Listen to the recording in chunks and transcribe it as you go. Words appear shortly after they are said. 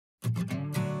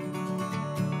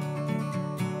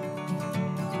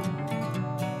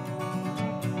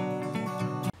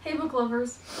Hey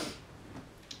Booklovers.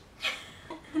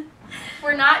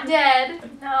 We're not dead.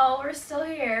 No, we're still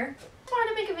here. Just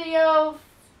wanted to make a video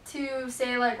to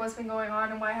say like what's been going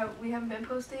on and why we haven't been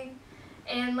posting,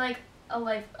 and like a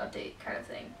life update kind of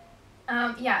thing.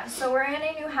 Yeah, so we're in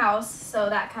a new house, so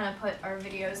that kind of put our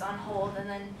videos on hold, and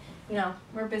then, you know,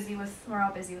 we're all busy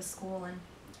with school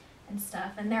and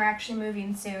stuff, and they're actually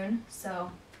moving soon, so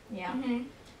yeah,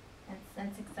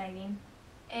 that's exciting.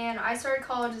 And I started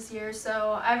college this year,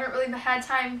 so I haven't really had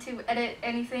time to edit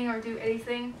anything or do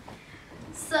anything.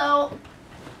 So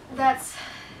that's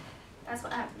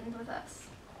what happened with us.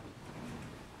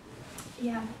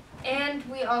 Yeah. And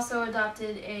we also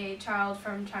adopted a child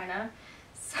from China.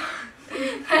 So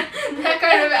that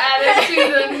kind of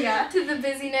added to the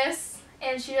busyness.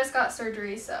 And she just got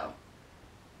surgery, so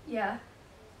yeah.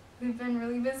 We've been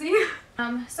really busy.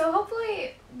 So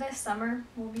hopefully this summer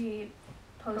we'll be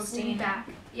posting back.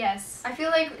 Yes. I feel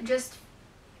like just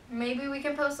maybe we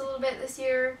can post a little bit this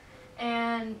year,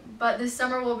 but this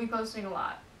summer we'll be posting a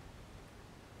lot.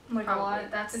 Like Probably. a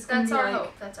lot. That's our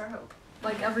hope. That's our hope.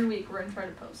 Like every week we're gonna try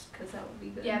to post because that would be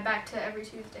good. Yeah, back to every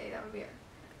Tuesday. That would be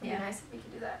be nice if we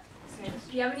could do that.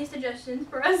 If you have any suggestions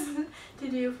for us to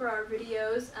do for our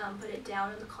videos, put it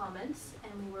down in the comments,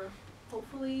 and we will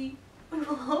hopefully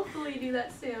do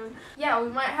that soon. Yeah, we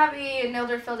might have a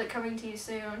Nilder Filled It coming to you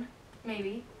soon.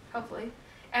 Maybe. Hopefully.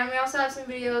 And we also have some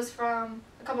videos from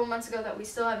a couple months ago that we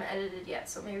still haven't edited yet,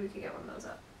 so maybe we could get one of those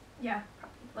up. Yeah.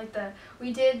 Like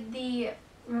we did the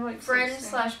like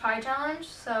Friend/Pie challenge,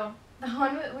 so. The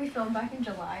one that we filmed back in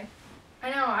July.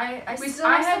 I know, I have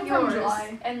have some yours, from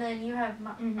July. and then you have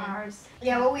ours.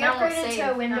 Yeah, well, we That won't upgraded save.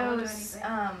 to Windows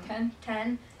That won't do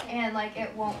 10, and like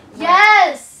it won't.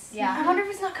 Yes! Yeah. I wonder if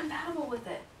it's not compatible with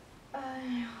it.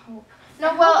 I hope. No,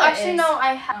 I well, hope it actually, is. no,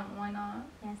 I have. Why not?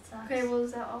 Yeah, it sucks. Okay, well,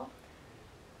 is that all?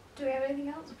 Do we have anything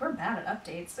else? We're bad at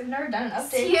updates. We've never done an update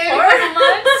See you in before. a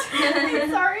couple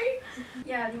months. Sorry.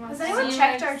 Yeah, do you want Has to say anyone something?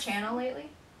 checked our channel lately?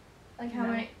 Like how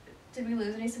No. many? Did we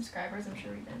lose any subscribers? I'm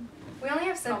sure we did. We only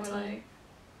have 17. Probably like,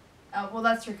 Oh, well,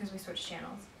 that's true because we switched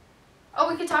channels. Oh,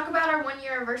 we could talk about our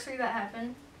 1-year anniversary that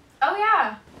happened. Oh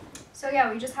yeah. So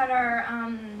yeah, we just had our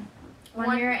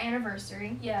 1-year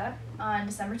anniversary Yeah. on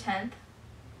December 10th.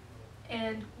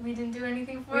 And we didn't do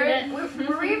anything for We it. didn't.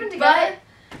 Were we even together?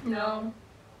 no.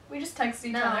 We just texted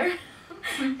each No. other.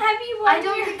 Happy 1 I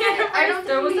don't think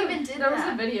There was we even did there was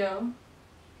that. a video.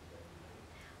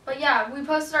 But yeah, we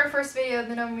posted our first video of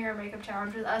the No Mirror Makeup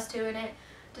Challenge with us two in it,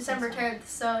 December 10th.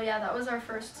 So yeah, that was our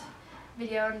first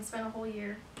video, and it's been a whole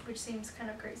year, which seems kind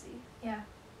of crazy. Yeah.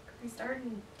 We started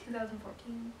in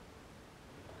 2014.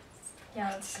 Yeah,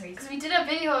 that's crazy. Because we did a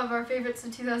video of our favorites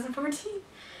of 2014.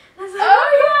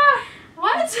 Oh yeah.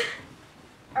 What?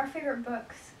 Our favorite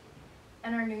books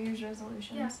and our New Year's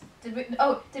resolutions. Yeah.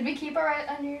 Did we keep our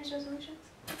New Year's resolutions?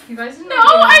 You guys didn't. No,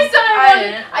 I said I wanted.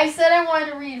 didn't. I said I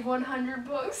wanted to read 100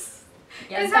 books.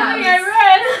 Yes, Is how many I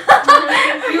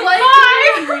read? You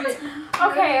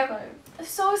like Okay.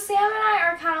 So Sam and I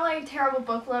are kind of like terrible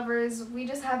book lovers. We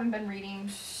just haven't been reading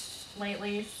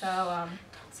lately, so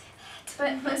Don't say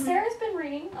that. But Sarah's been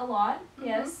reading a lot.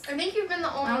 Yes. I think you've been the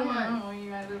I only don't one. know what you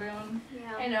guys are doing.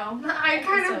 Yeah. I know. I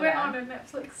kind so of went bad. on a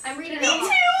Netflix. I'm reading Me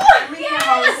a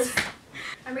Yes!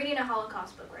 I'm reading a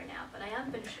Holocaust book right now, but I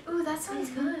am finishing. Ooh, that sounds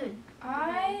good.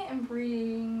 I am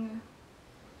reading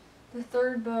the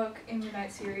 3rd book in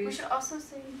Midnight We series, should also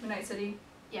say Midnight City.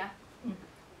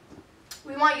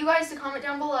 we want you guys to comment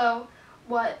down below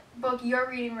what book you're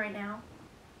reading right now,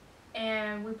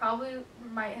 and we probably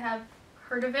might have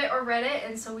heard of it or read it,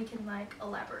 and so we can like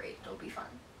elaborate. It'll be fun.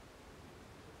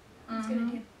 That's a good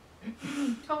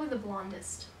idea. Probably the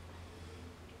blondest.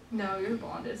 No, you're the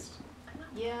blondest.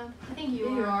 Yeah, I think Yeah,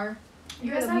 you are.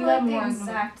 You guys You have have like more the in the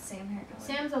exact same hair color.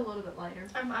 Sam's a little bit lighter.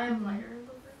 I am lighter a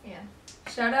little bit. Yeah.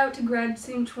 Shout out to Grad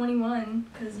Soon 21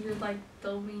 because you're like the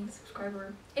only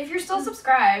subscriber. If you're still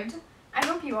subscribed, I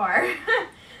hope you are.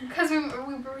 Because we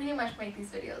pretty much make these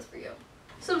videos for you.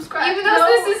 Subscribe. Even though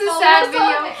this is a sad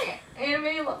video. Anime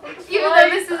Even though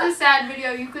this is a sad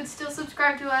video, you could still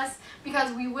subscribe to us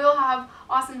because we will have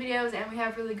awesome videos and we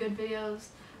have really good videos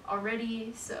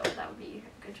already, so that would be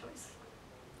a good choice.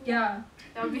 Yeah.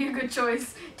 That would be a good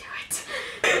choice. Do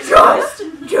it. Just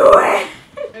do it.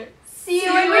 See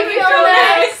you when we film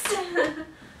next.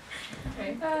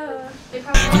 Okay. They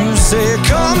probably You say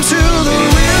come to